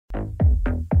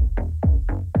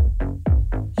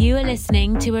You are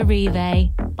listening to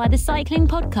Arrivée by the Cycling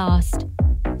Podcast,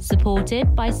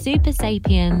 supported by Super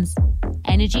Sapiens,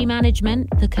 energy management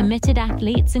for committed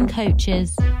athletes and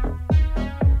coaches.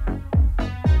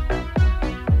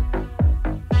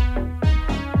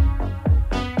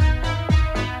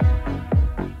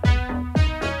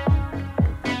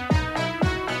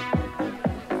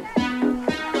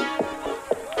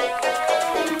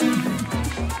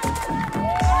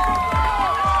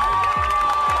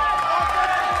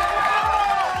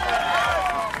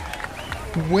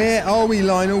 Where are we,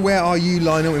 Lionel? Where are you,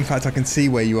 Lionel? In fact, I can see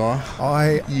where you are.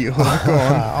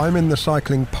 I'm in the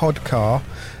cycling pod car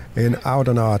in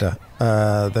Oudenaarde,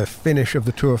 the finish of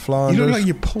the Tour of Flanders. You look like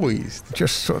you're poised. You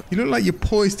look like you're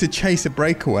poised to chase a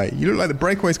breakaway. You look like the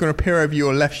breakaway is going to appear over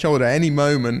your left shoulder any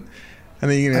moment, and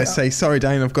then you're going to say, "Sorry,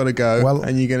 Dane, I've got to go,"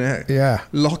 and you're going to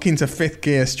lock into fifth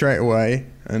gear straight away.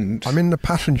 And I'm in the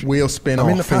passenger wheel spin off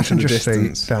into the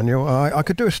distance. Seat, Daniel. I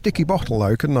could do a sticky bottle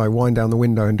though, couldn't I? Wind down the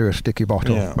window and do a sticky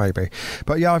bottle, maybe.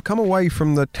 But yeah, I've come away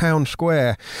from the town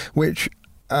square, which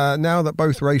now that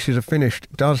both races are finished,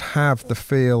 does have the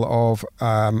feel of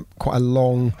quite a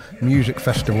long music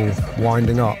festival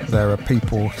winding up. There are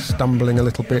people stumbling a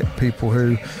little bit, people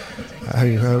who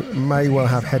may well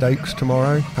have headaches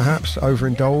tomorrow, perhaps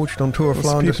overindulged on Tour of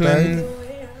Flanders Day.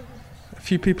 A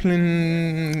few people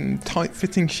in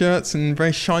tight-fitting shirts and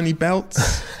very shiny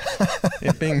belts.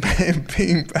 It being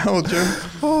Belgium,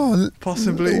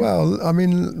 possibly. Well, I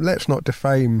mean, let's not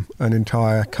defame an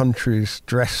entire country's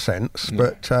dress sense,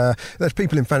 but there's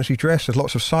people in fancy dress. There's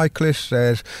lots of cyclists.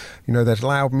 There's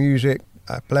loud music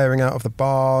blaring out of the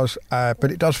bars, but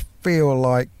it does feel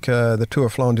like the Tour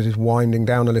of Flanders is winding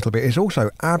down a little bit. It's also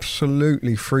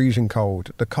absolutely freezing cold.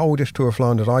 The coldest Tour of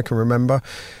Flanders I can remember.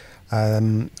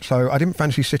 So I didn't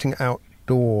fancy sitting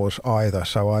outdoors either,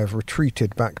 so I've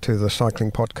retreated back to the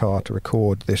cycling pod car to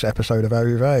record this episode of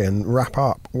Arrivée and wrap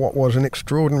up what was an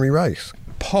extraordinary race.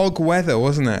 Pog weather,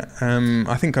 wasn't it?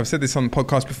 I think I've said this on the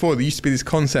podcast before. There used to be this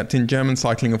concept in German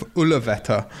cycling of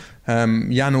Ullerwetter,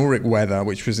 Jan Ullrich weather,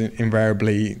 which was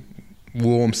invariably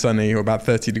warm, sunny, or about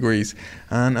 30 degrees.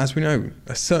 And as we know,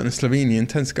 a certain Slovenian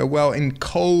tends to go well in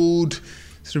cold,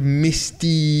 sort of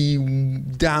misty,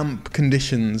 damp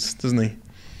conditions, doesn't he?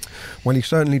 Well, he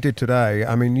certainly did today.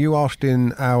 I mean, you asked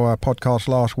in our podcast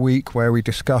last week where we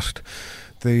discussed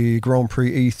the Grand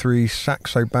Prix E3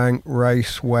 Saxo Bank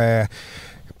race where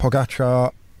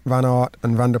Pogačar, Van Aert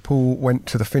and Van der Poel went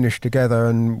to the finish together,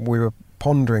 and we were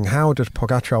pondering, how does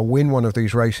Pogačar win one of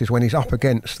these races when he's up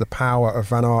against the power of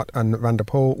Van Aert and Van der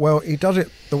Poel? Well, he does it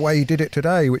the way he did it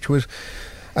today, which was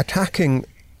attacking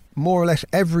more or less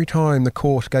every time the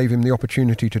course gave him the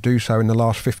opportunity to do so in the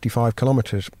last 55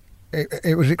 kilometres.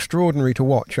 It was extraordinary to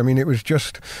watch. I mean, it was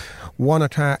just one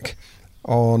attack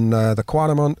on the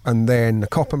Kwaremont and then the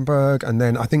Koppenberg, and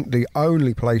then I think the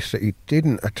only place that he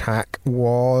didn't attack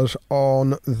was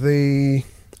on the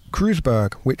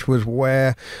Kruisberg, which was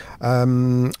where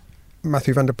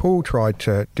Mathieu van der Poel tried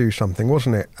to do something,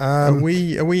 wasn't it? Are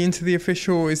we into the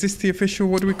official? Is this the official?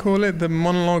 What do we call it? The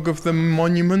monologue of the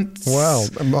monuments? Well,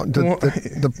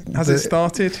 has it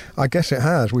started? I guess it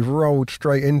has. We've rolled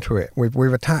straight into it.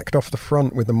 We've attacked off the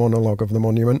front with the monologue of the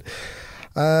monument.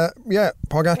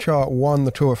 Pogačar won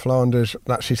the Tour of Flanders.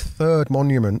 That's his third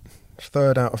monument,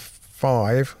 third out of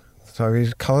 5. So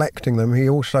he's collecting them. He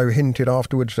also hinted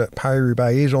afterwards that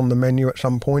Paris-Roubaix is on the menu at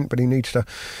some point, but he needs to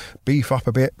beef up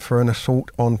a bit for an assault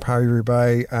on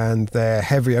Paris-Roubaix and their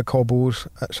heavier cobbles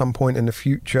at some point in the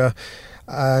future.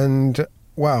 And,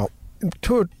 well,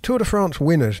 Tour de France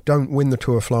winners don't win the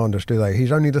Tour of Flanders, do they?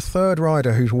 He's only the third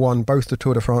rider who's won both the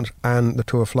Tour de France and the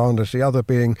Tour of Flanders, the other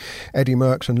being Eddy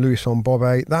Merckx and Louison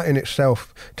Bobet. That in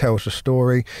itself tells the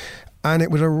story. And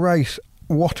it was a race.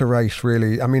 What a race,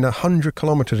 really. I mean, 100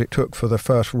 kilometres it took for the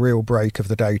first real break of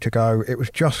the day to go. It was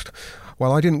just,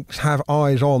 well, I didn't have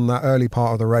eyes on that early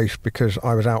part of the race because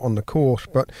I was out on the course,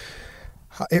 but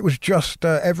it was just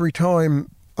every time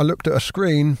I looked at a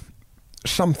screen,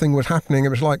 something was happening. It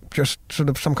was like just sort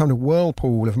of some kind of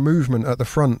whirlpool of movement at the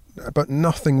front, but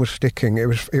nothing was sticking. It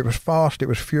was fast, it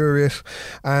was furious,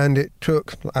 and it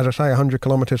took, as I say, 100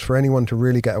 kilometres for anyone to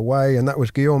really get away, and that was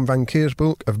Guillaume van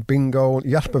Kiersbulk of Bingoal,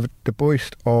 Jasper de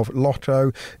Buist of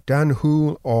Lotto, Dan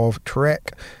Houle of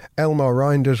Trek, Elmar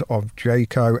Reinders of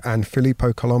Jayco, and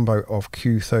Filippo Colombo of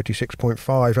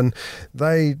Q36.5, and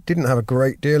they didn't have a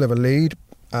great deal of a lead,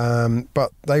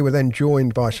 but they were then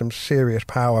joined by some serious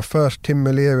power. First, Tim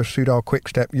Merlier of Soudal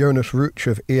Quickstep, Jonas Ruch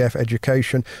of EF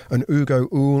Education, and Ugo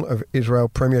Uhl of Israel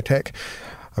Premier Tech.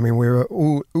 I mean, we were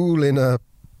all in a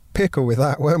pickle with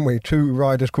that, weren't we? 2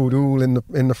 riders called Oel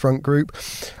in the front group.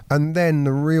 And then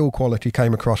the real quality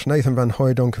came across. Nathan van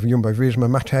Hooijdonk of Jumbo-Visma,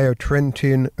 Matteo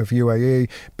Trentin of UAE,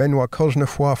 Benoit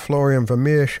Cosnefroy, Florian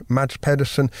Vermeersch, Mads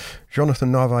Pedersen,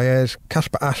 Jonathan Narvaez,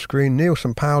 Casper Asgreen,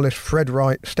 Nielsen Paulus, Fred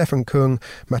Wright, Stefan Kung,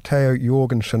 Matteo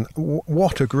Jorgensen.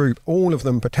 What a group. All of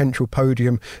them potential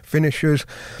podium finishers.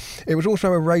 It was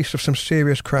also a race of some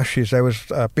serious crashes. There was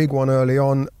a big one early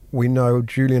on. We know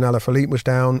Julian Alaphilippe was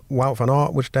down, Wout van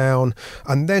Aert was down,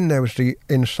 and then there was the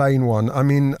insane one. I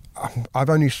mean, I've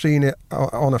only seen it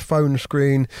on a phone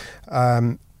screen,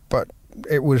 but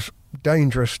it was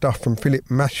dangerous stuff from Philippe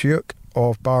Mathieu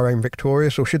of Bahrain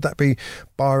Victorious, or should that be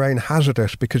Bahrain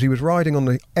Hazardous, because he was riding on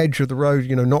the edge of the road,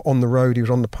 not on the road, he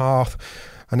was on the path.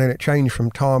 And then it changed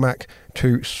from tarmac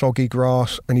to soggy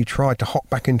grass, and he tried to hop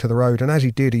back into the road. And as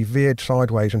he did, he veered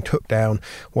sideways and took down,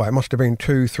 it must have been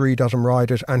 2-3 dozen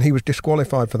riders. And he was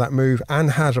disqualified for that move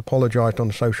and has apologised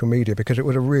on social media because it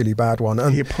was a really bad one.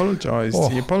 And he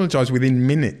apologised. He apologised within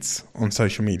minutes on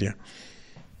social media.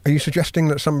 Are you suggesting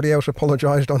that somebody else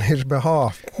apologised on his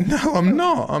behalf? No, I'm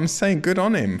not. I'm saying good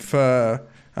on him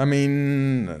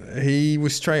he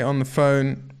was straight on the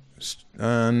phone.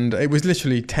 And it was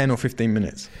literally 10 or 15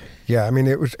 minutes. Yeah, I mean,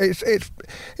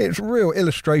 it's real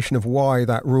illustration of why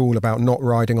that rule about not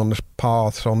riding on the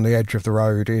paths on the edge of the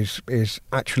road is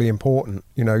actually important.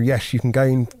 Yes, you can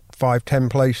gain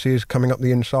 5-10 places coming up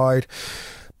the inside,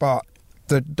 but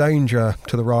the danger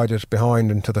to the riders behind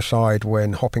and to the side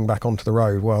when hopping back onto the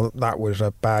road, well, that was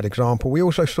a bad example. We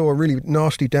also saw a really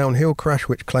nasty downhill crash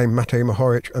which claimed Matej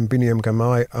Mohoric and Biniam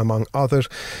Girmay, among others.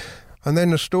 And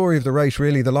then the story of the race,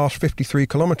 really, the last 53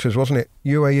 kilometres, wasn't it?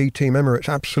 UAE Team Emirates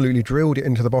absolutely drilled it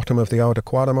into the bottom of the Al de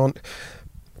Quadramont.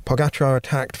 Pogacar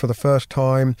attacked for the first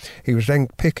time. He was then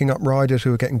picking up riders who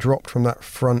were getting dropped from that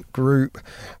front group.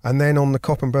 And then on the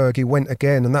Koppenberg, he went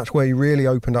again, and that's where he really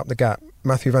opened up the gap.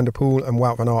 Mathieu van der Poel and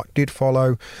Wout van Aert did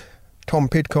follow. Tom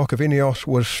Pidcock of Ineos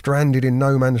was stranded in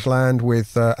no man's land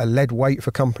with a lead weight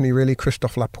for company, really.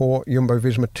 Christophe Laporte,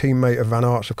 Jumbo-Visma teammate of Van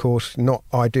Aert's, of course, not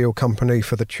ideal company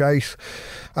for the chase.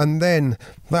 And then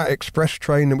that express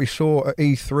train that we saw at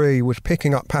E3 was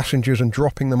picking up passengers and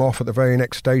dropping them off at the very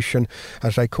next station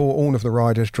as they caught all of the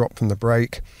riders dropped from the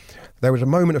break. There was a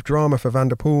moment of drama for Van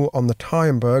der Poel on the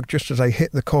Tyenberg just as they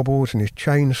hit the cobbles and his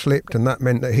chain slipped, and that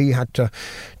meant that he had to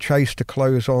chase to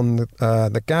close on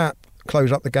the gap.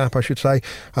 Close up the gap, I should say,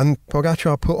 and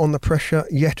Pogacar put on the pressure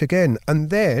yet again.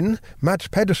 And then Mads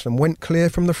Pedersen went clear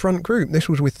from the front group. This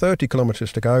was with 30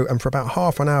 kilometres to go, and for about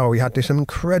half an hour we had this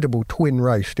incredible twin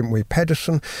race, didn't we?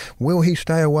 Pedersen, will he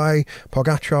stay away?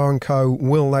 Pogacar and co,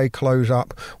 will they close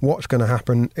up? What's going to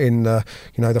happen in the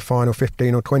final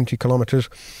 15 or 20 kilometres?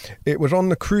 It was on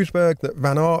the Kruisberg that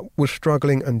Van Aert was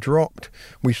struggling and dropped.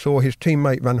 We saw his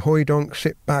teammate Van Hooijdonk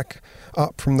sit back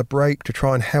up from the break to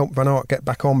try and help Van Aert get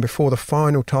back on before the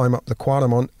final time up the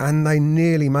Quadramont, and they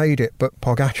nearly made it, but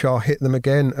Pogacar hit them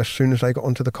again as soon as they got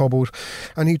onto the cobbles.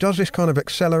 And he does this kind of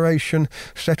acceleration,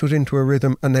 settles into a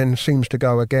rhythm, and then seems to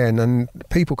go again, and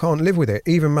people can't live with it.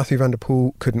 Even Mathieu van der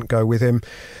Poel couldn't go with him.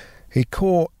 He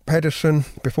caught Pedersen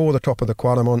before the top of the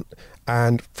Quadramont,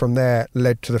 and from there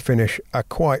led to the finish. A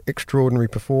quite extraordinary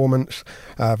performance.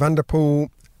 Van der Poel,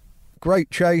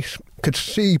 great chase, could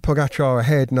see Pogacar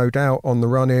ahead, no doubt, on the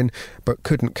run-in, but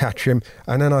couldn't catch him.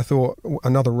 And then I thought,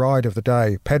 another ride of the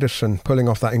day, Pedersen pulling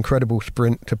off that incredible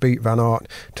sprint to beat Van Aert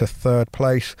to third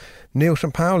place.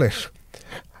 Nielsen Paulus,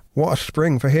 what a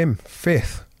spring for him,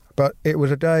 5th. But it was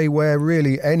a day where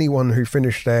really anyone who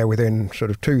finished there within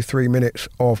sort of 2-3 minutes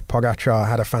of Pogacar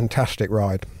had a fantastic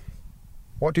ride.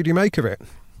 What did you make of it?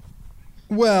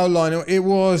 Well, Lionel, it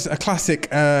was a classic,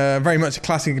 very much a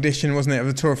classic edition, wasn't it, of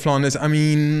the Tour of Flanders? I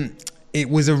mean, it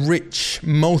was a rich,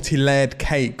 multi-layered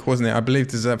cake, wasn't it? I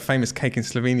believe there's a famous cake in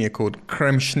Slovenia called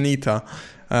kremšnita,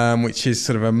 which is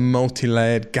sort of a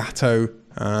multi-layered gâteau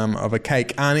of a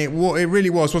cake. And it really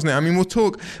was, wasn't it? I mean, we'll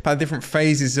talk about different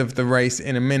phases of the race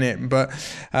in a minute, but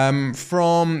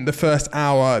from the first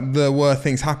hour, there were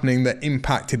things happening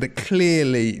that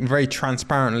clearly, very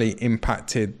transparently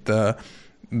impacted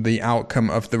the outcome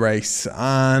of the race.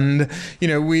 And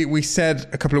we said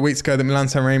a couple of weeks ago that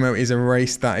Milan-San Remo is a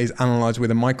race that is analysed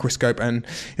with a microscope, and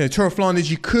Tour of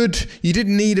Flanders, you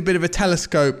didn't need a bit of a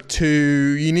telescope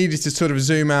you needed to sort of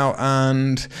zoom out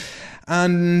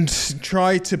and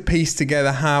try to piece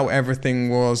together how everything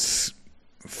was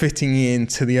fitting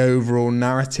into the overall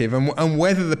narrative, and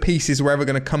whether the pieces were ever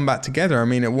going to come back together. I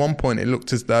mean, at one point it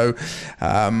looked as though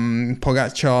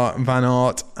Pogačar, Van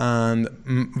Aert and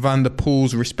Van der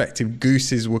Poel's respective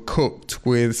gooses were cooked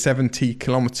with 70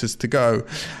 kilometres to go.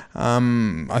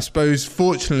 I suppose,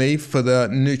 fortunately for the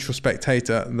neutral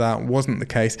spectator, that wasn't the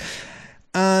case.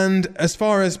 And as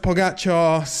far as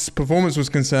Pogačar's performance was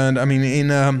concerned, I mean,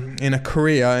 in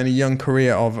a young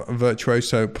career of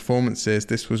virtuoso performances,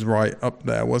 this was right up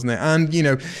there, wasn't it? And, you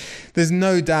know, there's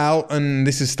no doubt, and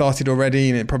this has started already,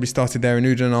 and it probably started there in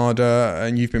Oudenaarde,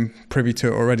 and you've been privy to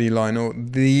it already, Lionel.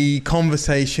 The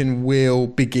conversation will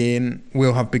have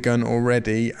begun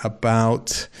already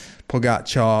about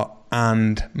Pogačar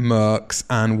and Merckx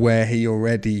and where he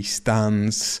already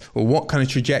stands, or what kind of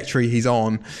trajectory he's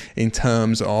on in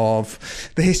terms of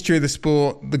the history of the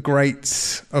sport, the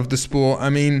greats of the sport. I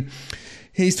mean,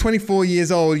 he's 24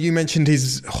 years old. You mentioned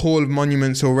his haul of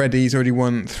monuments already. He's already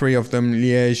won 3 of them: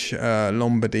 Liège,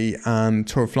 Lombardy and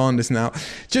Tour of Flanders now.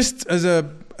 Just as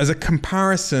a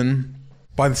comparison,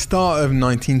 by the start of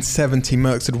 1970,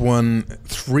 Merckx had won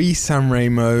 3 San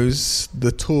Remos,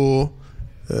 the Tour,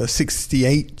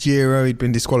 68 Giro. He'd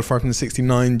been disqualified from the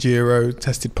 69 Giro,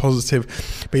 tested positive,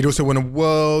 but he'd also won a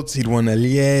Worlds, he'd won a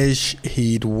Liège,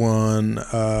 he'd won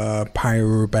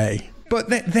Paris-Roubaix. But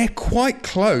they're quite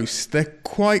close. They're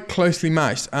quite closely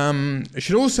matched. I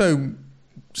should also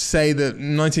say that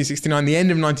 1969, the end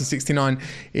of 1969,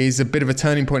 is a bit of a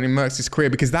turning point in Merckx's career,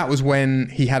 because that was when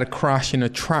he had a crash in a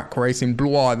track race in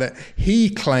Blois that he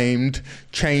claimed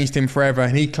changed him forever,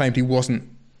 and he claimed he wasn't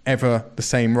ever the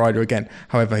same rider again.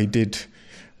 However, he did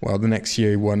well. The next year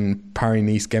he won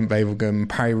Paris-Nice, Ghent-Wevelgem,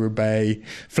 Paris-Roubaix,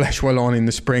 Flèche-Wallonne in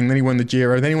the spring. Then he won the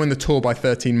Giro. Then he won the Tour by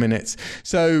 13 minutes.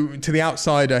 So to the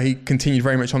outsider, he continued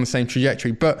very much on the same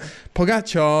trajectory. But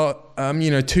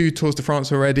Pogačar, 2 Tours de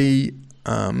France already.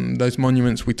 Those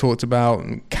monuments we talked about,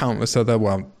 countless other,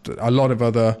 a lot of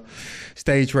other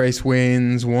stage race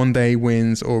wins, one-day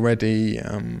wins already.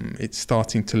 It's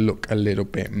starting to look a little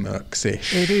bit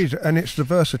Merckx-ish. It is, and it's the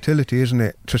versatility, isn't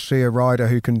it, to see a rider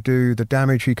who can do the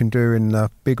damage he can do in the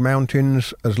big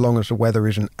mountains, as long as the weather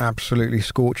isn't absolutely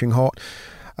scorching hot.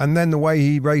 And then the way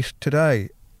he raced today,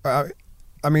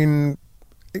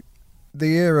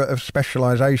 the era of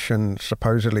specialisation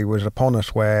supposedly was upon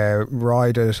us, where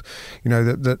riders,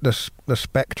 the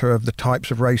spectre of the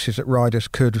types of races that riders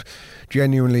could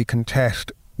genuinely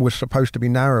contest was supposed to be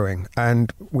narrowing.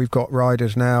 And we've got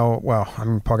riders now,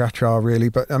 Pogačar really,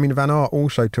 but Van Aert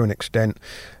also to an extent.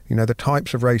 The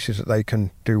types of races that they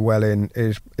can do well in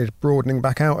is broadening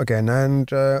back out again. And,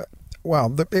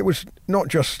 it was not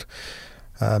just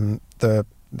the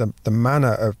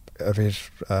manner of his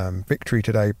victory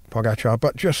today, Pogačar,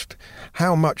 but just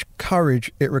how much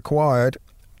courage it required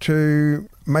to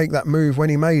make that move when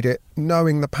he made it,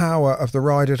 knowing the power of the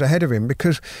riders ahead of him,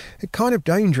 because it's kind of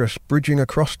dangerous bridging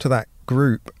across to that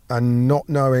group and not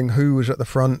knowing who was at the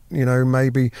front.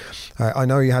 Maybe I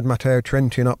know he had Matteo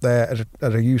Trentin up there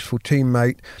as a useful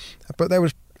teammate, but there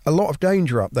was a lot of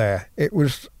danger up there. It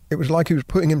was like he was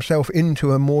putting himself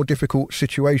into a more difficult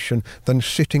situation than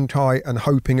sitting tight and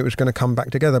hoping it was going to come back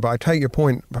together. But I take your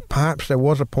point. Perhaps there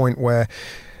was a point where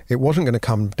it wasn't going to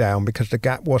come down, because the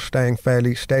gap was staying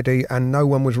fairly steady and no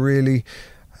one was really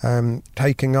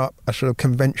taking up a sort of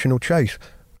conventional chase.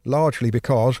 Largely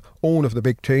because all of the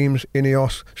big teams,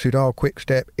 Ineos, Soudal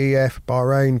Quickstep, EF,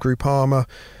 Bahrain, Groupama,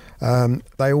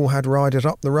 they all had riders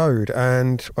up the road,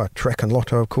 and Trek and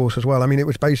Lotto, of course, as well. It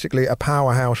was basically a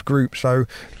powerhouse group. So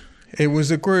it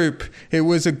was a group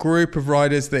of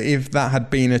riders that, if that had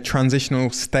been a transitional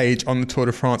stage on the Tour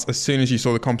de France, as soon as you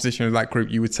saw the composition of that group,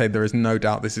 you would say there is no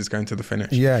doubt this is going to the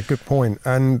finish. Yeah, good point.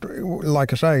 And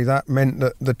like I say, that meant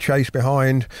that the chase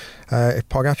behind, if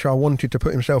Pogačar wanted to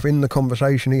put himself in the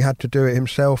conversation, he had to do it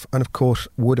himself, and of course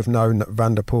would have known that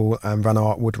Van der Poel and Van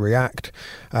Aert would react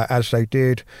as they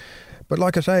did. But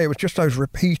like I say, it was just those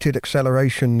repeated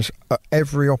accelerations at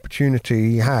every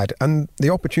opportunity he had. And the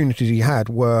opportunities he had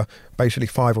were basically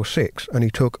 5 or 6, and he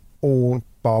took all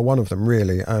bar one of them,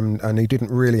 really. And he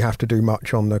didn't really have to do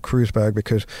much on the Kreuzberg,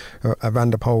 because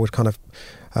Van der Poel was kind of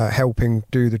helping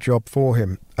do the job for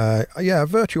him. A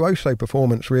virtuoso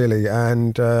performance, really.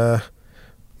 And,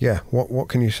 what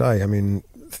can you say?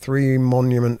 3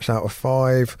 monuments out of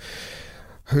 5.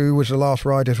 Who was the last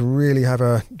rider to really have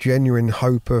a genuine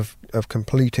hope of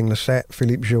completing the set?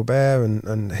 Philippe Gilbert,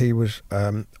 and he was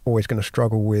always going to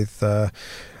struggle with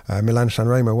Milan-San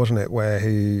Remo, wasn't it, where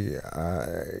he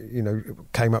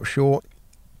came up short.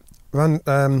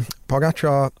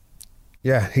 Pogačar,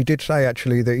 he did say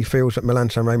actually that he feels that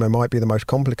Milan-San Remo might be the most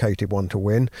complicated one to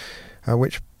win.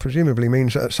 which presumably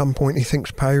means that at some point he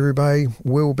thinks Paris-Roubaix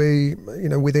will be,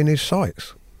 within his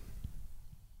sights.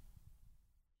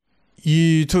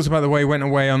 You talked about the way he went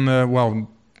away on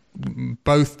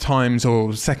both times,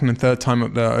 or second and third time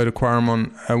up the Eau de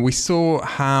Quaremont. We saw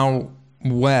how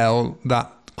well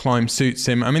that climb suits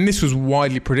him. I mean, this was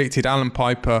widely predicted. Alan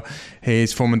Piper,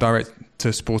 his former director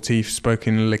sportif, spoke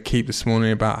in L'Equipe this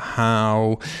morning about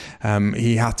how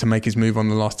he had to make his move on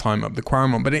the last time up the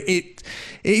Quaremont. But it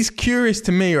is curious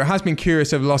to me, or it has been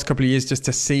curious over the last couple of years, just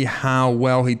to see how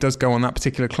well he does go on that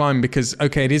particular climb, because,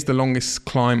 okay, it is the longest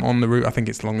climb on the route. I think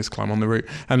it's the longest climb on the route,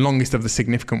 and longest of the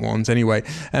significant ones anyway.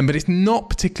 But it's not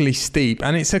particularly steep,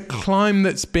 and it's a climb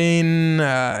that's been...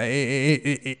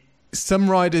 some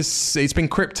riders, it's been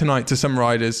kryptonite to some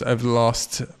riders over the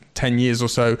last 10 years or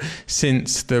so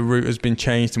since the route has been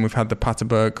changed and we've had the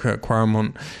Paterberg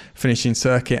Quaremont finishing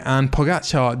circuit. And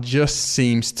Pogačar just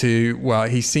seems to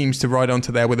ride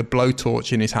onto there with a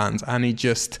blowtorch in his hands, and he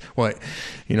just,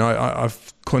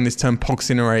 I've coined this term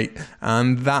pogcinerate,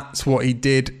 and that's what he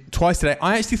did twice today.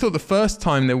 I actually thought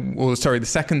the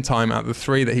second time out of the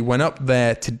three that he went up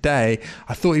there today,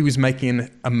 I thought he was making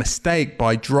a mistake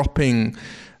by dropping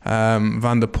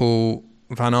Van der Poel,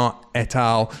 Van Aert et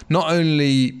al. Not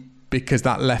only because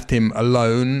that left him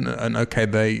alone, and okay,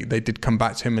 they did come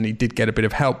back to him and he did get a bit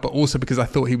of help, but also because I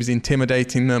thought he was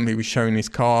intimidating them, he was showing his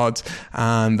cards,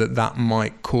 and that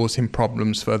might cause him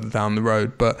problems further down the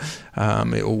road. But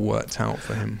it all worked out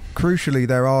for him. Crucially,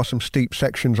 there are some steep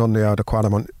sections on the Eau de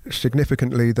Quaremont.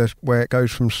 Significantly, where it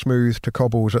goes from smooth to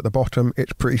cobbles at the bottom,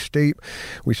 it's pretty steep.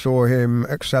 We saw him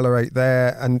accelerate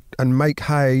there and make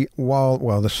hay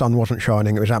while the sun wasn't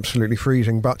shining. It was absolutely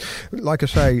freezing. But like I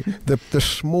say, the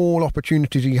small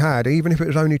opportunities he had, even if it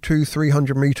was only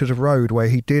 200-300 metres of road where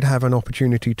he did have an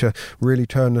opportunity to really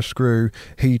turn the screw,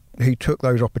 he took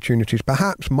those opportunities,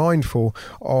 perhaps mindful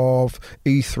of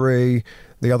E3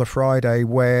 the other Friday,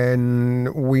 when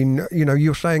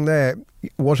you're saying there,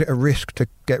 was it a risk to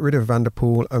get rid of Van der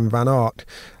Poel and Van Aert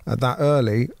that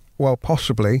early? Well,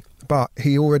 possibly, but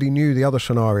he already knew the other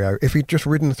scenario. If he'd just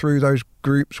ridden through those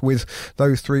groups with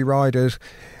those three riders,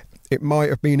 it might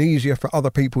have been easier for other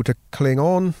people to cling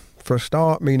on for a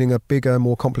start, meaning a bigger,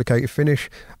 more complicated finish,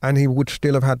 and he would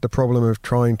still have had the problem of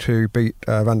trying to beat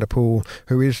Van der Poel,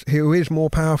 who is more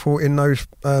powerful in those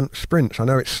sprints. I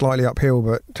know it's slightly uphill,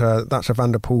 but that's a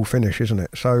Van der Poel finish, isn't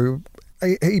it? So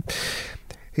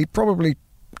he probably,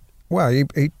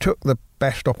 he took the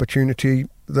best opportunity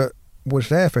that was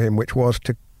there for him, which was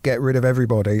to get rid of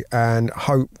everybody and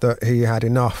hope that he had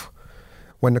enough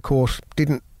when the course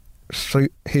didn't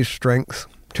suit his strength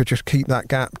to just keep that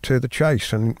gap to the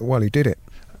chase, and he did it.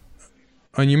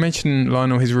 And you mentioned,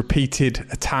 Lionel, his repeated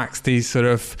attacks, these sort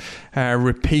of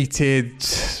repeated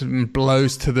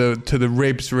blows to the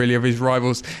ribs, really, of his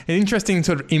rivals. An interesting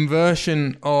sort of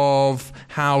inversion of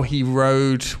how he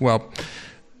rode. Well,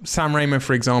 Sam Raymer,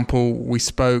 for example, we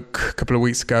spoke a couple of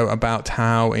weeks ago about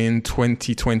how in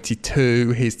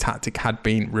 2022 his tactic had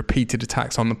been repeated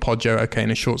attacks on the Poggio,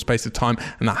 in a short space of time,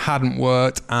 and that hadn't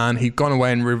worked, and he'd gone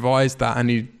away and revised that,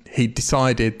 and he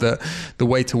decided that the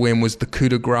way to win was the coup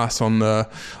de grace on the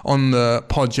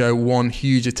Poggio, one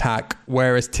huge attack.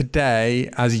 Whereas today,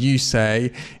 as you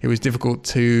say, it was difficult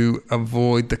to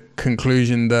avoid the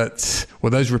conclusion that,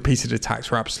 those repeated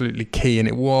attacks were absolutely key. And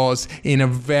it was in a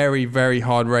very, very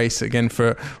hard race, again,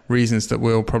 for reasons that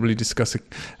we'll probably discuss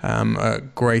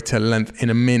at greater length in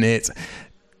a minute.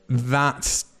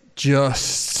 That's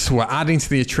just adding to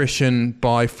the attrition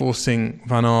by forcing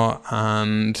Van Aert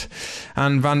and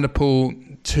Van der Poel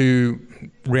to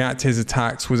react to his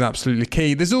attacks was absolutely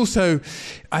key. There's also,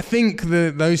 I think,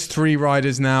 those three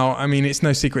riders now, I mean, it's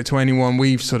no secret to anyone,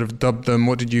 we've sort of dubbed them,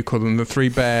 what did you call them, the three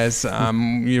bears.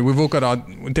 We've all got our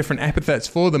different epithets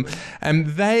for them, and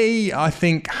they, I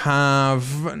think,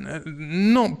 have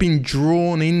not been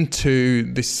drawn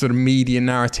into this sort of media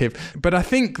narrative, but I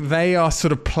think they are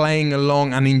sort of playing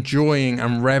along and enjoying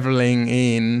and reveling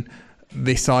in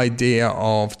this idea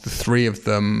of the three of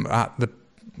them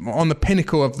on the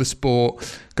pinnacle of the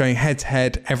sport, going head to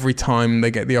head every time they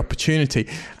get the opportunity.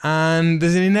 And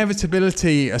there's an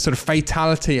inevitability, a sort of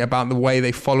fatality about the way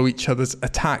they follow each other's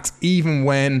attacks, even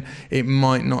when it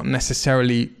might not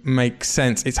necessarily make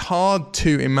sense. It's hard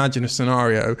to imagine a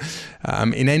scenario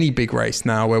in any big race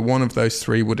now where one of those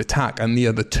three would attack and the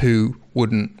other two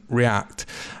wouldn't react.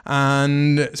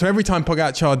 And so every time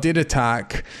Pogačar did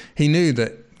attack, he knew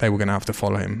that they were going to have to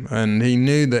follow him, and he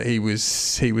knew that he was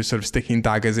sort of sticking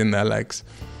daggers in their legs.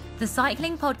 The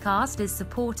Cycling Podcast is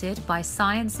supported by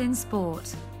Science in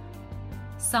Sport.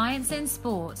 Science in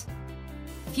Sport,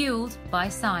 fueled by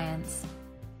science.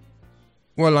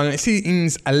 Well, it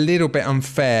seems a little bit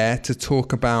unfair to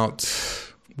talk about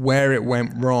where it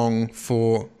went wrong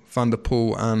for Van der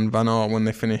Poel and Van Aert when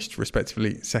they finished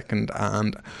respectively second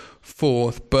and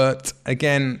fourth. But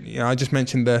again, I just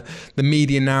mentioned the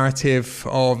media narrative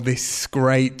of this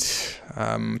great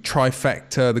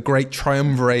trifecta, the great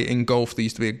triumvirate in golf. There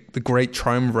used to be the great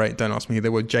triumvirate, don't ask me who they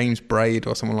were, James Braid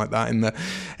or someone like that in the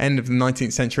end of the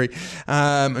 19th century,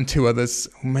 and two others,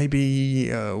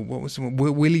 maybe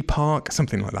Willie Park,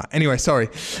 something like that. Anyway, sorry.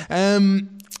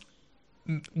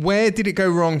 Where did it go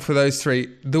wrong for those three?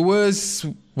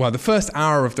 The first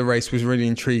hour of the race was really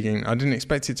intriguing. I didn't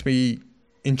expect it to be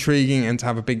intriguing and to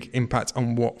have a big impact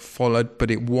on what followed, but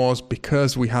it was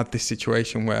because we had this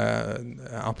situation where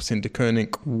Alpecin de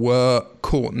Koning were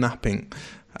caught napping.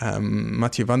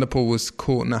 Mathieu van der Poel was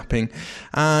caught napping,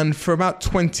 and for about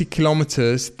 20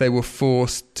 kilometres they were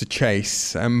forced to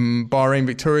chase. Bahrain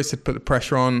Victorious had put the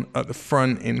pressure on at the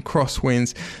front in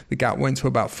crosswinds. The gap went to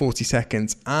about 40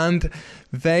 seconds, and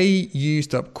they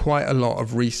used up quite a lot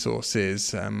of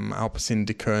resources. Alpecin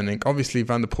de Koning, obviously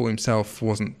Van der Poel himself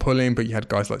wasn't pulling, but you had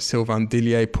guys like Sylvain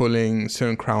Dillier pulling,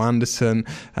 Søren Kragh Andersen,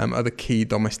 other key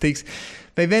domestiques.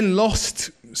 They then lost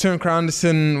Søren Kragh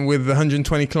Andersen with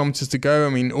 120 kilometres to go. I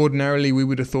mean, ordinarily we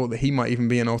would have thought that he might even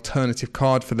be an alternative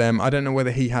card for them. I don't know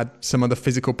whether he had some other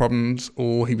physical problems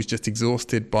or he was just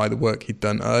exhausted by the work he'd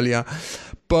done earlier.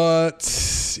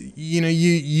 But,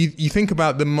 you think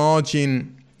about the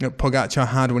margin that Pogačar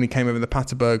had when he came over the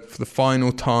Paterberg for the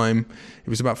final time. It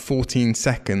was about 14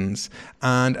 seconds.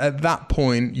 And at that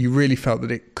point, you really felt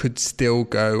that it could still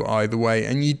go either way.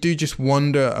 And you do just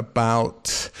wonder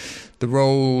about the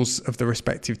roles of the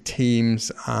respective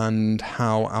teams and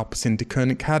how Alpecin de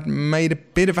Koning had made a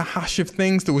bit of a hash of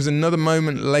things. There was another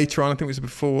moment later on, I think it was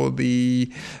before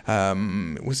the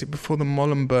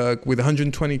Molenberg with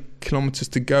 120 kilometres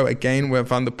to go again, where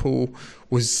Van der Poel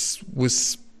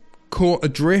was caught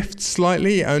adrift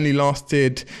slightly. It only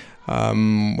lasted,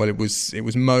 it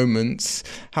was moments.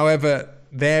 However,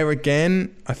 there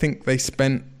again, I think they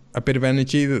spent a bit of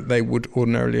energy that they would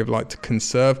ordinarily have liked to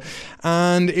conserve,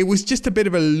 and it was just a bit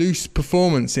of a loose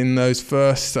performance in those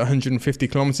first 150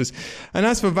 kilometres. And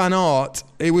as for Van Aert,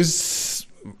 it was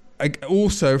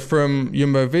also from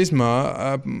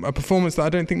Jumbo-Visma a performance that I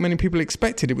don't think many people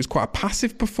expected. It was quite a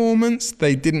passive performance.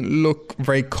 They didn't look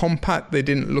very compact. They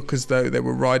didn't look as though they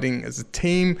were riding as a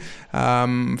team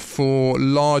for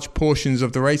large portions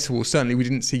of the race. Well, certainly we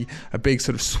didn't see a big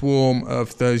sort of swarm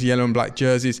of those yellow and black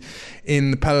jerseys in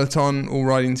the peloton all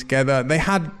riding together. They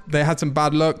had some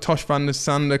bad luck. Tosh van der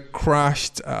Sande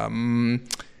crashed.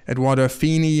 Eduardo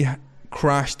Affini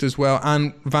crashed as well,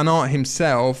 and Van Aert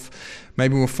himself,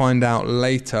 maybe we'll find out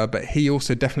later, but he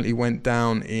also definitely went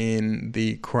down in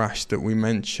the crash that we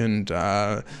mentioned,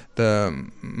 the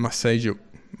Matcherjuk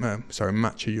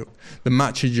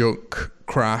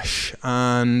crash,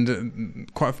 and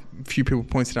quite a few people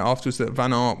pointed out afterwards that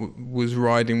Van Aert was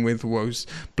riding with what was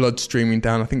blood streaming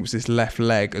down. I think it was his left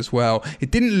leg as well.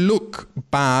 It didn't look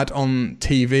bad on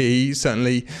TV,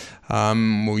 certainly.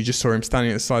 We just saw him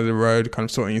standing at the side of the road, kind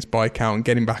of sorting his bike out and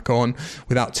getting back on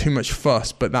without too much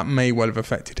fuss, but that may well have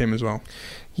affected him as well.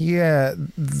 Yeah,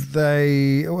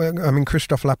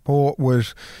 Christophe Laporte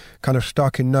was kind of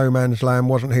stuck in no man's land,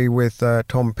 wasn't he, with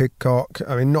Tom Pidcock?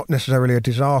 I mean, not necessarily a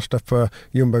disaster for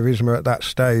Jumbo-Visma at that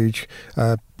stage,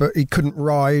 but he couldn't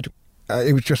ride.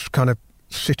 He was just kind of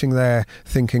sitting there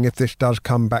thinking if this does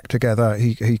come back together,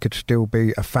 he could still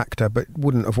be a factor, but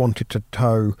wouldn't have wanted to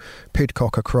tow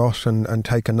Pidcock across and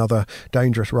take another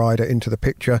dangerous rider into the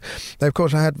picture. They, of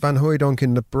course, had Van Hooijdonk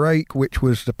in the break, which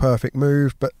was the perfect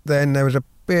move, but then there was a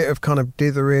bit of kind of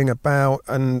dithering about,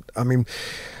 and I mean,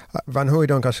 Van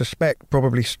Hooijdonk, I suspect,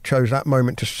 probably chose that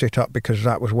moment to sit up because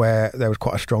that was where there was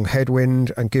quite a strong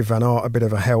headwind, and give Van Aert a bit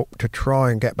of a help to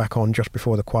try and get back on just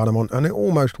before the Kwaremont, and it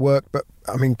almost worked. But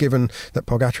I mean, given that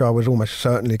Pogačar was almost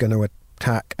certainly going to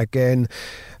attack again,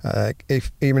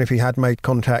 even if he had made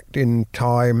contact in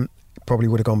time, probably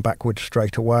would have gone backwards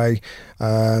straight away.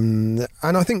 And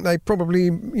I think they probably,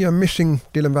 missing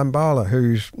Dylan van Baarle,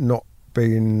 who's not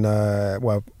been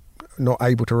not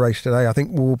able to race today. I think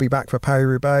we'll be back for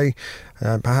Paris-Roubaix,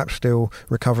 perhaps still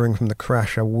recovering from the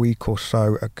crash a week or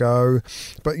so ago.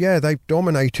 But yeah, they've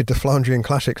dominated the Flandrian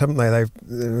Classics, haven't they?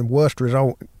 The worst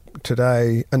result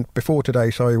today, and before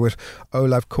today, was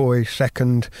Olav Koy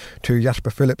second to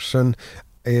Jasper Philipsen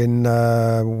in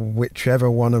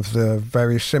whichever one of the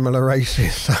very similar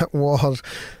races that was.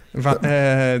 It's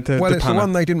the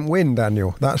one they didn't win,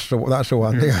 Daniel. That's the one.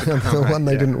 The one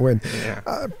they didn't win.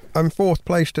 Yeah. And fourth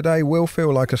place today will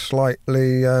feel like a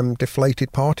slightly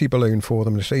deflated party balloon for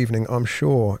them this evening, I'm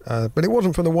sure. But it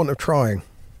wasn't for the want of trying.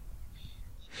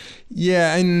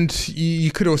 Yeah, and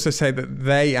you could also say that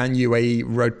they and UAE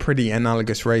rode pretty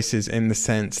analogous races in the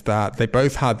sense that they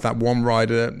both had that one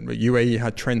rider. UAE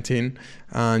had Trentin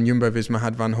and Jumbo-Visma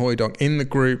had Van Hooijdonk in the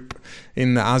group,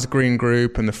 in the Asgreen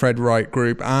group and the Fred Wright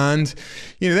group. And,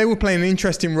 they were playing an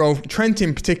interesting role.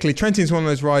 Trentin particularly, Trentin's one of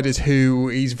those riders who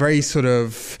he's very sort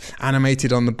of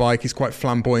animated on the bike. He's quite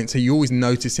flamboyant. So you always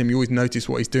notice him. You always notice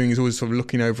what he's doing. He's always sort of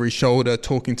looking over his shoulder,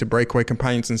 talking to breakaway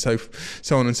companions and so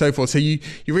on and so forth. So you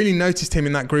really noticed him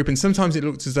in that group. And sometimes it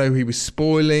looked as though he was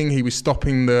spoiling. He was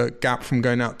stopping the gap from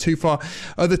going out too far.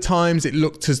 Other times it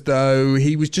looked as though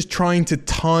he was just trying to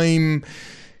time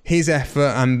his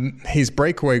effort and his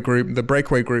breakaway group, the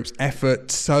breakaway group's effort,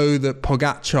 so that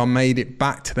Pogačar made it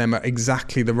back to them at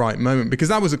exactly the right moment. Because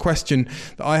that was a question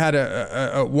that I had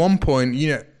at one point,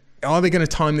 are they going to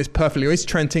time this perfectly? Or is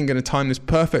Trentin going to time this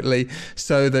perfectly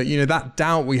so that, that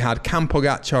doubt we had, can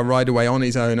Pogačar ride away on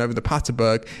his own over the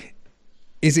Paterberg?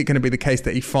 Is it going to be the case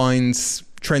that he finds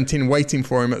Trentin waiting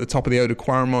for him at the top of the Eau de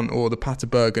Quaremont or the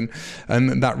Paterberg?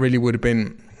 And that really would have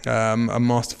been a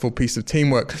masterful piece of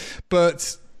teamwork.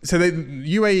 But so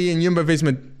UAE and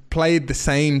Jumbo-Visma played the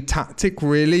same tactic,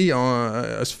 really,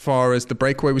 as far as the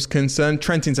breakaway was concerned.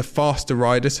 Trentin's a faster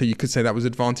rider, so you could say that was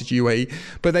advantage UAE.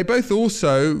 But they both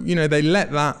also, they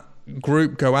let that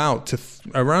group go out to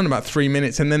around about 3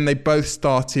 minutes, and then they both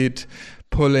started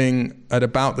pulling at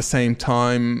about the same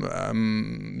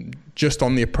time, just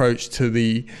on the approach to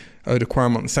the Eau de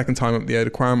Quaremont, the second time up the Eau de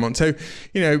Quaremont. So,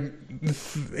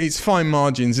 it's fine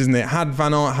margins, isn't it? Had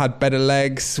Van Aert had better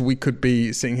legs, we could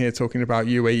be sitting here talking about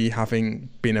UAE having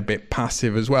been a bit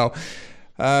passive as well.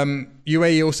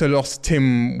 UAE also lost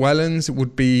Tim Wellens. It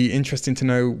would be interesting to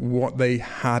know what they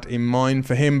had in mind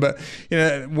for him. But,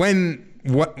 when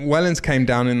Wellens came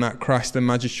down in that crash, the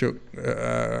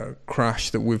Majestut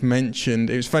crash that we've mentioned,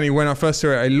 it was funny, when I first saw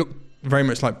it, it looked very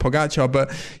much like Pogačar,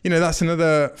 but that's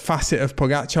another facet of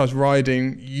Pogačar's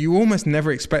riding. You almost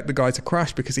never expect the guy to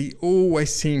crash because he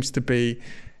always seems to be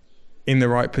in the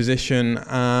right position.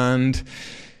 And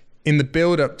in the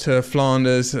build-up to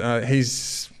Flanders,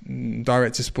 his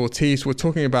director sportifs were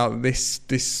talking about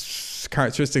this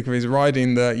characteristic of his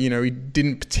riding that he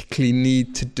didn't particularly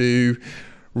need to do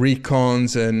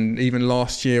recons, and even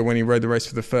last year when he rode the race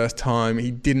for the first time, he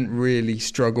didn't really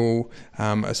struggle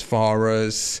as far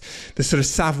as the sort of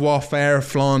savoir-faire of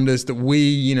Flanders that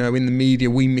we, in the media,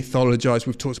 we mythologise.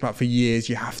 We've talked about for years.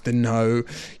 You have to know,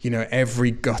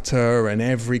 every gutter and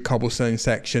every cobblestone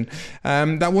section.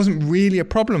 That wasn't really a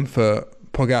problem for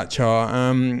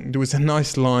Pogačar. There was a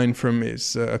nice line from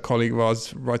a colleague of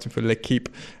ours writing for L'Equipe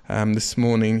this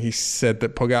morning. He said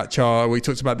that Pogačar, we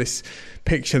talked about this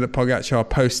picture that Pogačar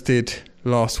posted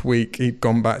last week. He'd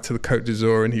gone back to the Côte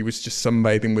d'Azur and he was just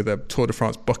sunbathing with a Tour de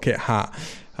France bucket hat.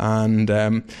 And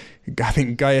I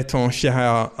think Gaëtan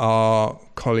Chihar, our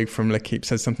colleague from L'Equipe,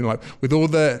 said something like, with all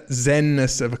the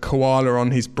zenness of a koala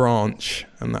on his branch.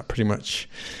 And that pretty much,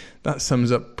 that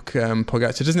sums up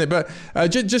Pogačar, doesn't it? But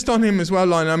just on him as well,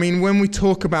 Lionel, I mean, when we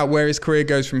talk about where his career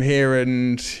goes from here,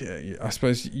 and I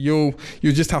suppose you'll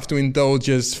just have to indulge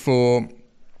us for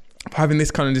having this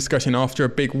kind of discussion after a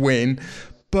big win.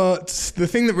 But the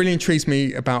thing that really intrigues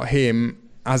me about him,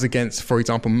 as against, for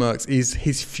example, Merckx, is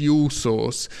his fuel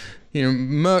source.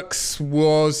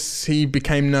 Merckx he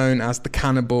became known as the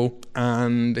cannibal,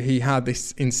 and he had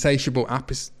this insatiable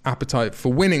appetite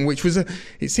for winning, which was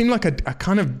it seemed like a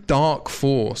kind of dark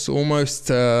force, almost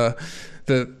that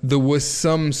there was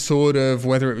some sort of,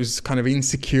 whether it was kind of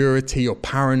insecurity or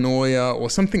paranoia or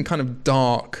something kind of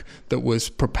dark that was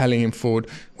propelling him forward.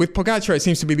 With Pogačar, it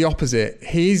seems to be the opposite.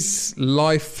 His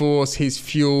life force, his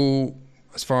fuel,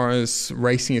 as far as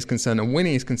racing is concerned and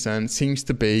winning is concerned, seems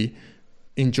to be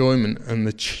enjoyment and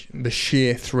the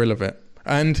sheer thrill of it.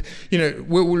 And, it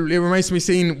remains to be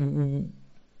seen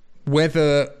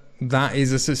whether that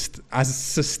is as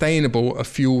sustainable a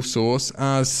fuel source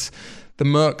as the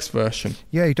Merckx version.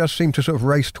 Yeah, he does seem to sort of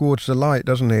race towards the light,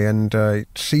 doesn't he? And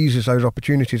seizes those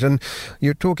opportunities. And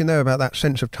you're talking there about that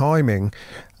sense of timing.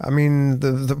 I mean,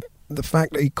 the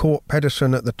fact that he caught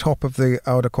Pedersen at the top of the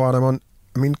Eau de Quaremont,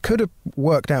 I mean, could have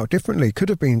worked out differently. Could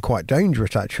have been quite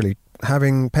dangerous, actually.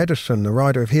 Having Pedersen, a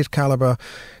rider of his calibre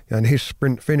and his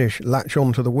sprint finish, latch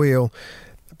onto the wheel.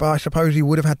 But I suppose he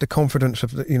would have had the confidence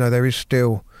of, there is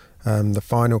still the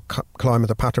final climb of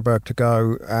the Paterberg to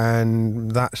go,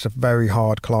 and that's a very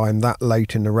hard climb that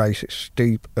late in the race. It's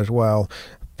steep as well,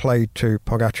 played to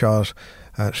Pogačar's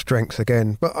strength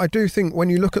again. But I do think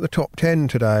when you look at the top 10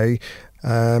 today,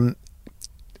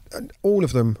 all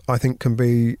of them, I think, can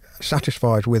be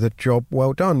satisfied with a job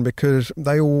well done, because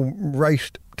they all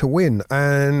raced to win,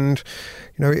 and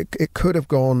it could have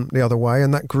gone the other way,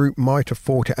 and that group might have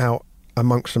fought it out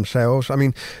amongst themselves. I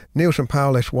mean, Nielsen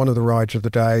Paulus, one of the rides of the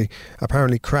day,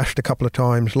 apparently crashed a couple of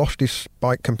times, lost his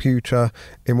bike computer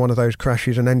in one of those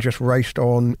crashes, and then just raced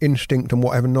on instinct and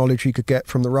whatever knowledge he could get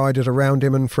from the riders around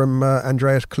him and from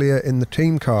Andreas Clear in the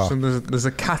team car. So there's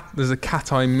a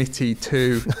cat-eye Mitty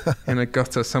too in a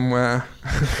gutter somewhere,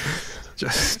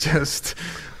 just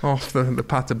off the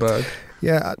Paterberg.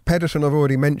 Yeah, Pedersen I've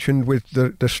already mentioned, with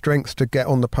the strength to get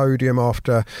on the podium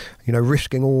after,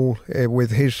 risking all with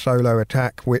his solo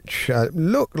attack, which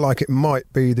looked like it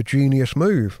might be the genius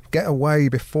move. Get away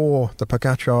before the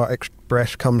Pogačar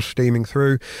Express comes steaming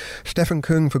through. Stefan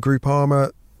Kung for Groupama,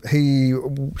 he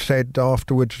said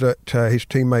afterwards that his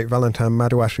teammate Valentin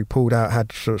Madouas, who pulled out,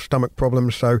 had sort of stomach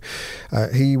problems, so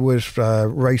he was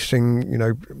racing,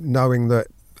 knowing that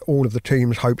all of the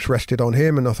team's hopes rested on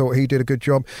him, and I thought he did a good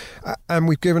job. And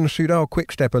we've given Soudal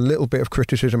Quickstep a little bit of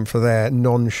criticism for their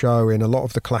non-show in a lot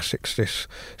of the classics this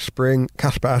spring.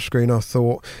 Kasper Asgreen, I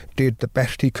thought, did the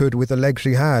best he could with the legs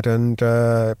he had, and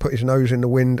put his nose in the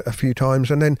wind a few times.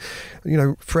 And then,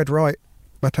 Fred Wright,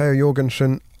 Matteo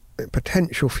Jorgensen,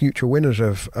 potential future winners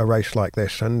of a race like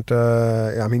this. And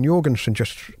Jorgensen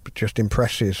just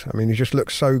impresses. I mean, he just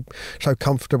looks so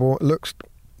comfortable. It looks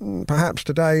perhaps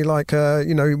today like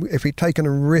if he'd taken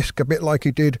a risk a bit like he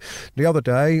did the other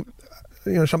day,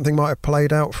 something might have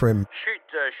played out for him.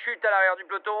 Chute à l'arrière du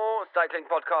peloton, cycling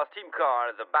podcast team car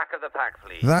at the back of the pack,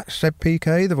 please. That's Seb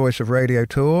Piquet, the voice of Radio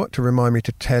Tour, to remind me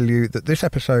to tell you that this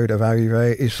episode of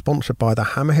Arrivée is sponsored by the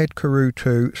Hammerhead Karoo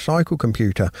 2 cycle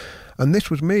computer, and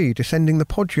this was me descending the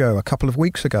Poggio a couple of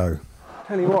weeks ago.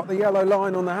 Tell you what, the yellow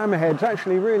line on the Hammerhead's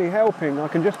actually really helping. I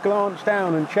can just glance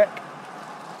down and check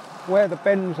where the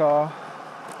bends are.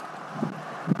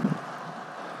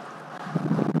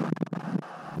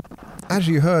 As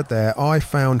you heard there, I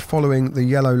found following the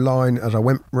yellow line as I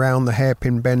went round the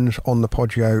hairpin bends on the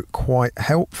Poggio quite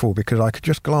helpful, because I could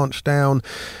just glance down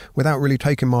without really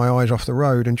taking my eyes off the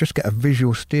road and just get a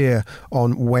visual steer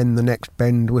on when the next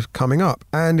bend was coming up.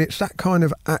 And it's that kind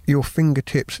of at your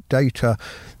fingertips data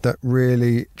that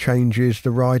really changes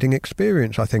the riding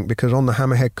experience, I think, because on the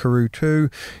Hammerhead Karoo 2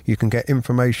 you can get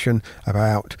information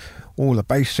about all the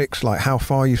basics, like how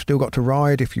far you've still got to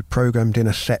ride if you programmed in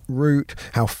a set route,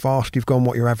 how fast you've gone,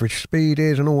 what your average speed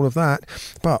is, and all of that.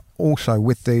 But also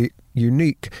with the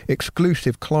unique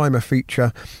exclusive climber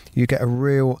feature, you get a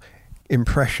real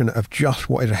impression of just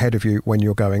what is ahead of you when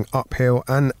you're going uphill.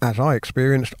 And as I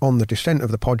experienced on the descent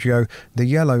of the Poggio, the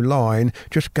yellow line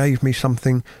just gave me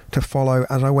something to follow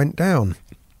as I went down.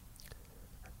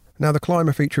 Now, the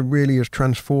climber feature really has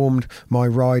transformed my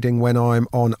riding when I'm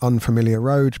on unfamiliar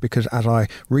roads, because as I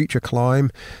reach a climb,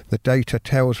 the data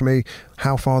tells me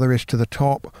how far there is to the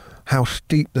top, how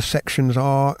steep the sections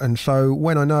are, and so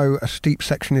when I know a steep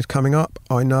section is coming up,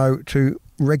 I know to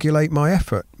regulate my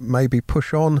effort, maybe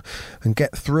push on and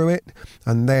get through it,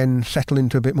 and then settle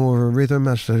into a bit more of a rhythm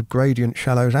as the gradient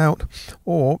shallows out.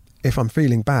 Or, if I'm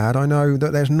feeling bad, I know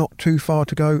that there's not too far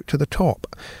to go to the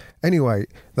top. Anyway,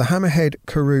 the Hammerhead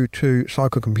Karoo 2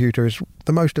 cycle computer is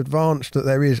the most advanced that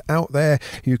there is out there.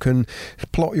 You can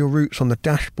plot your routes on the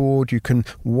dashboard, you can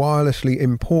wirelessly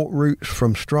import routes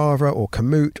from Strava or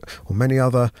Komoot or many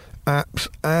other apps,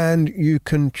 and you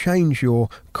can change your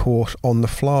course on the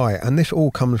fly, and this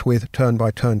all comes with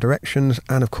turn-by-turn directions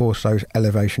and of course those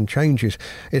elevation changes.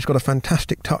 It's got a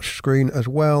fantastic touch screen as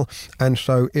well, and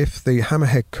so if the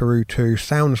Hammerhead Karoo 2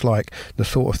 sounds like the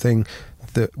sort of thing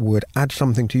that would add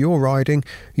something to your riding,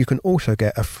 you can also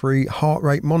get a free heart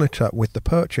rate monitor with the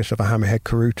purchase of a Hammerhead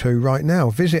Karoo 2 right now.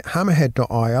 Visit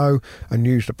hammerhead.io and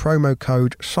use the promo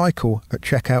code CYCLE at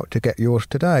checkout to get yours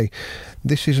today.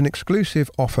 This is an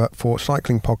exclusive offer for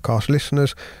Cycling Podcast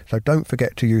listeners, so don't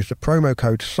forget to use the promo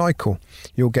code CYCLE.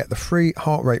 You'll get the free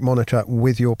heart rate monitor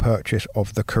with your purchase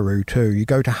of the Karoo 2. You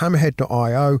go to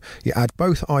hammerhead.io, you add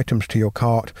both items to your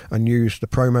cart and use the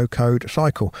promo code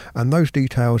CYCLE, and those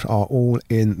details are all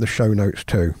in the show notes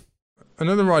too.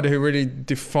 Another rider who really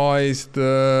defies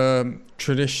the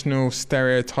traditional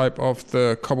stereotype of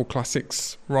the Cobble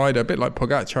Classics rider, a bit like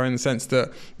Pogačar in the sense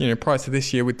that, prior to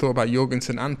this year, we thought about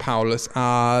Jorgensen and Paulus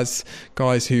as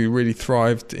guys who really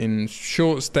thrived in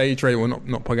short stage race, well,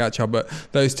 not Pogačar, but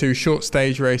those two short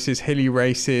stage races, hilly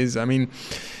races. I mean,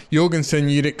 Jorgensen,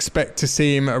 you'd expect to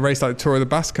see him at a race like the Tour of the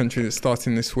Basque Country that's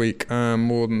starting this week,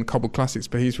 more than the Cobble Classics,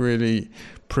 but he's really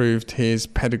proved his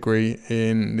pedigree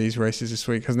in these races this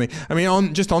week, hasn't he? I mean,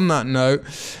 on that note,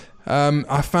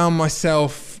 I found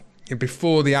myself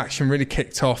before the action really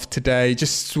kicked off today,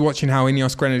 just watching how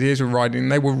Ineos Grenadiers were riding.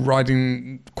 They were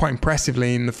riding quite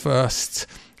impressively in the first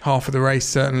half of the race.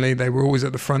 Certainly they were always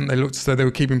at the front. They looked as though they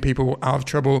were keeping people out of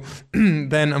trouble.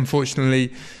 Then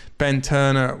unfortunately Ben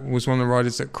Turner was one of the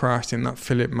riders that crashed in that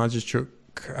Philip Majachuk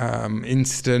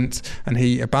incident, and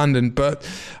he abandoned. But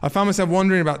I found myself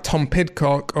wondering about Tom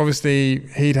Pidcock. Obviously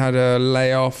he'd had a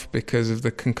layoff because of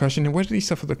the concussion. Where did he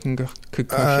suffer the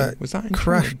concussion? Was that in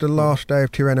crashed the last day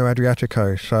of Tirreno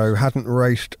Adriatico, so hadn't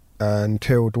raced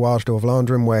until Dwars door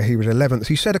Vlaanderen, where he was 11th.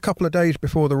 He said a couple of days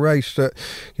before the race that,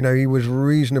 you know, he was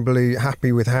reasonably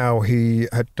happy with how he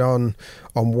had done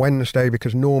on Wednesday,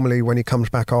 because normally when he comes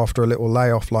back after a little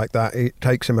layoff like that, it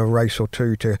takes him a race or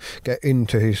two to get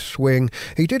into his swing.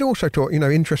 He did also talk, you know,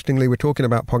 interestingly, we're talking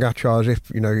about Pogacar as if,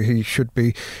 you know, he should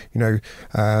be,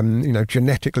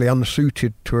 genetically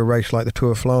unsuited to a race like the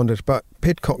Tour of Flanders. But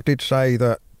Pidcock did say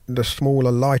that the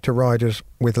smaller, lighter riders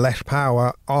with less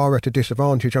power are at a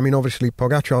disadvantage. I mean, obviously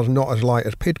Pogacar's not as light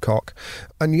as Pidcock,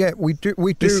 and yet we do.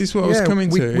 This is what I was coming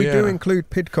to. We do include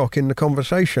Pidcock in the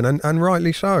conversation, and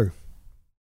rightly so.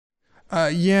 I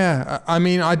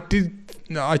mean, I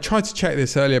tried to check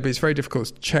this earlier, but it's very difficult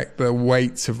to check the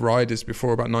weights of riders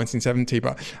before about 1970.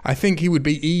 But I think he would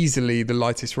be easily the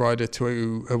lightest rider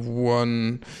to have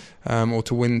won or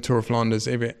to win Tour of Flanders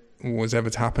if it was ever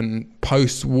to happen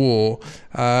post-war.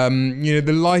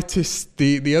 The lightest,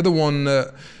 the other one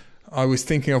that I was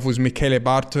thinking of was Michele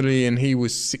Bartoli, and he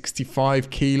was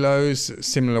 65 kilos,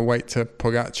 similar weight to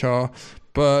Pogacar.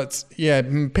 But yeah,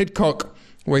 Pidcock,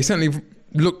 well, he certainly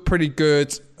looked pretty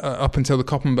good up until the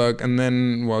Koppenberg, and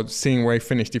then, well, seeing where he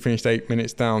finished 8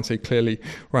 minutes down, so he clearly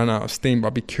ran out of steam. But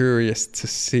I'd be curious to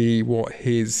see what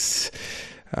his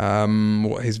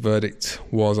verdict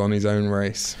was on his own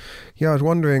race. Yeah, I was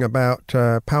wondering about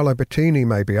Paolo Bettini,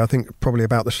 maybe. I think probably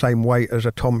about the same weight as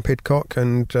a Tom Pidcock,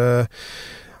 and I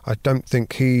don't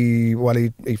think he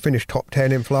finished top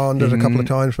 10 in Flanders a couple of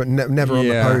times, but never on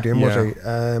the podium, was he?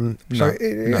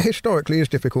 Historically is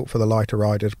difficult for the lighter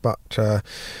riders, but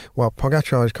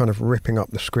Pogacar is kind of ripping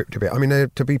up the script a bit. I mean,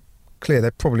 to be clear,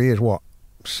 there probably is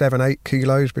 7-8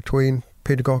 kilos between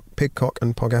Pidcock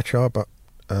and Pogacar, but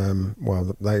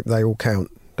they all count.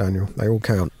 Daniel, they all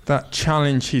count. That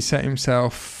challenge he set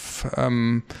himself, put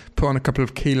on a couple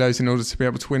of kilos in order to be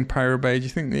able to win Paris-Roubaix. Do you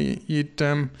think that you'd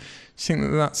think that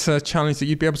that's a challenge that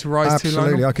you'd be able to rise to?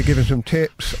 Absolutely, I could give him some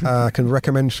tips. I can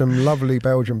recommend some lovely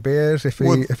Belgian beers if he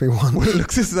wants. Well,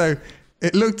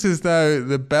 it looked as though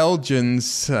the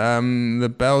Belgians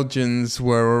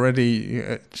were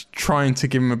already trying to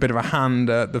give him a bit of a hand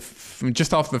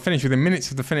just after the finish. Within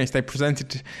minutes of the finish, they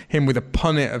presented him with a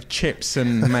punnet of chips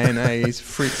and mayonnaise,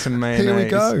 frites and mayonnaise. Here we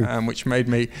go. Which made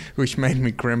me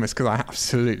grimace, because I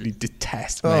absolutely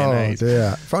detest mayonnaise. Oh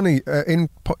dear! Funny, in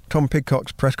Tom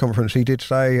Pidcock's press conference, he did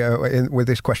say with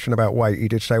this question about weight, he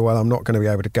did say, "Well, I'm not going to be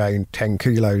able to gain 10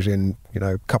 kilos in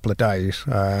a couple of days."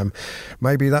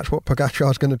 Maybe that's what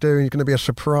Pogacar's going to do. He's going to be a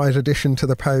surprise addition to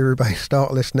the Paris-Roubaix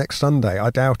start list next Sunday. I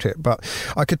doubt it, but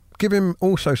I could give him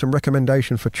also some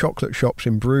recommendations for chocolate shops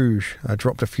in Bruges. I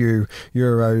dropped a few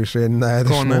euros in there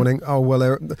this morning. Then. Oh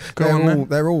well,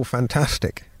 they're all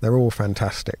fantastic. They're all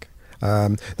fantastic.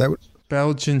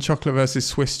 Belgian chocolate versus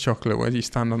Swiss chocolate. Where do you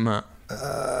stand on that?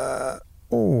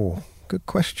 Good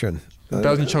question.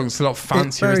 Belgian chocolate's a lot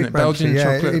fancier, isn't it? Belgian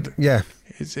chocolate.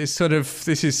 It's sort of,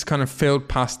 this is kind of filled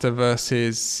pasta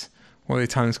versus what the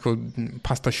Italians call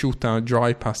pasta asciutta,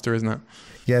 dry pasta, isn't it?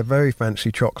 Yeah, very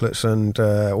fancy chocolates, and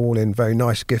all in very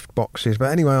nice gift boxes.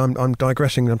 But anyway, I'm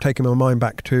digressing. I'm taking my mind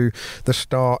back to the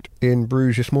start in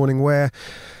Bruges this morning, where,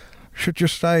 should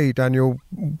just say, Daniel,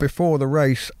 before the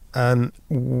race,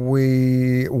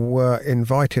 we were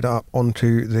invited up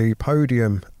onto the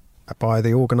podium by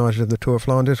the organisers of the Tour of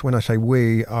Flanders. When I say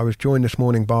we, I was joined this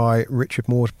morning by Richard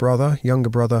Moore's younger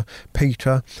brother,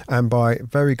 Peter, and by a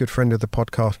very good friend of the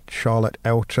podcast, Charlotte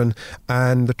Elton.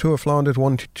 And the Tour of Flanders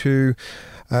wanted to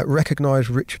recognise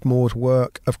Richard Moore's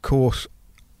work. Of course,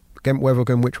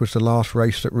 Gent-Wevelgem, which was the last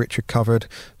race that Richard covered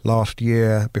last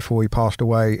year before he passed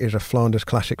away, is a Flanders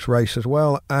Classics race as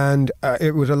well, and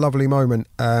it was a lovely moment.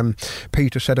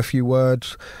 Peter said a few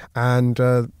words, and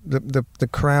the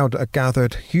crowd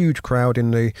gathered, huge crowd in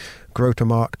the Grote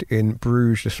Markt in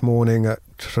Bruges this morning at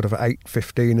sort of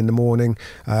 8:15 in the morning,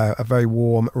 a very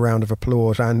warm round of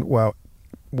applause, and well,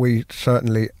 we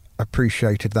certainly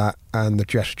appreciated that, and the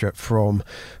gesture from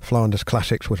Flanders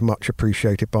Classics was much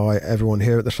appreciated by everyone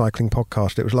here at the Cycling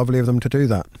Podcast. It was lovely of them to do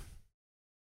that.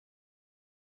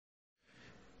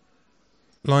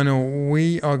 Lionel,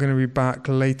 we are going to be back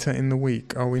later in the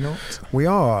week, are we not? We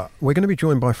are. We're going to be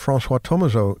joined by Francois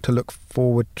Thomazeau to look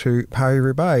forward to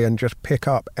Paris-Roubaix and just pick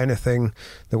up anything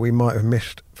that we might have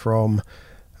missed from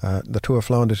the Tour of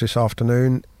Flanders this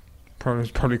afternoon.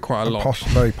 Probably quite a lot.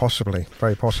 Very possibly.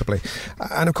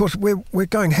 And of course, we're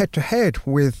going head to head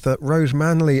with Rose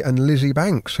Manley and Lizzie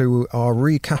Banks, who are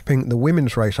recapping the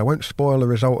women's race. I won't spoil the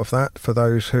result of that for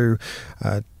those who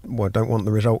don't want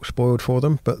the result spoiled for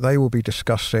them, but they will be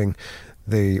discussing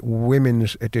the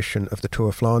women's edition of the Tour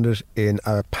of Flanders in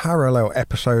a parallel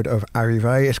episode of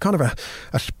Arrivée. It's kind of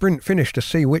a sprint finish to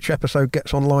see which episode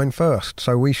gets online first.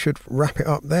 So we should wrap it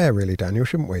up there, really, Daniel,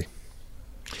 shouldn't we?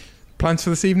 Plans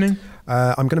for this evening?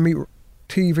 I'm going to meet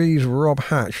TV's Rob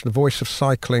Hatch, the voice of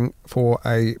cycling, for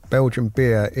a Belgian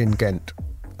beer in Ghent.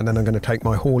 And then I'm going to take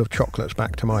my haul of chocolates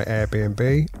back to my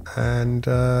Airbnb and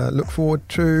look forward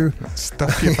to...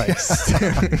 Stuff your face.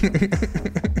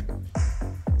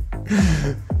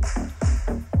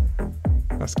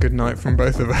 That's good night from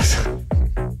both of us.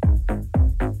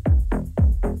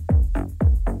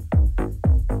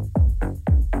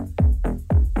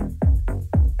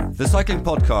 The Cycling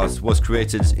Podcast was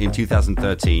created in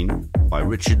 2013 by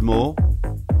Richard Moore,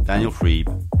 Daniel Freeb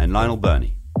and Lionel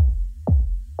Burney.